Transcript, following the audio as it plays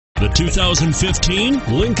The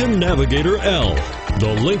 2015 Lincoln Navigator L.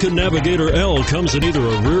 The Lincoln Navigator L comes in either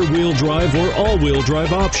a rear-wheel drive or all-wheel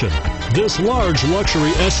drive option. This large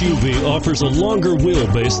luxury SUV offers a longer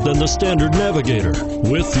wheelbase than the standard Navigator.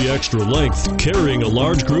 With the extra length, carrying a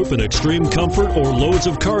large group in extreme comfort or loads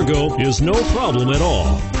of cargo is no problem at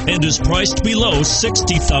all, and is priced below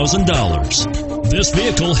 $60,000. This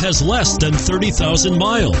vehicle has less than 30,000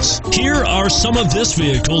 miles. Here are some of this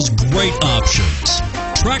vehicle's great options: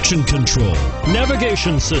 traction control,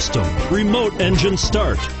 navigation system, remote engine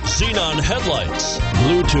start, xenon headlights,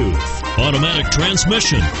 Bluetooth, automatic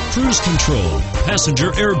transmission, cruise control,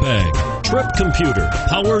 passenger airbag, trip computer,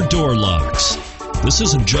 power door locks. This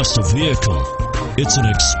isn't just a vehicle, it's an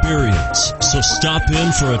experience. So stop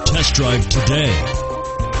in for a test drive today.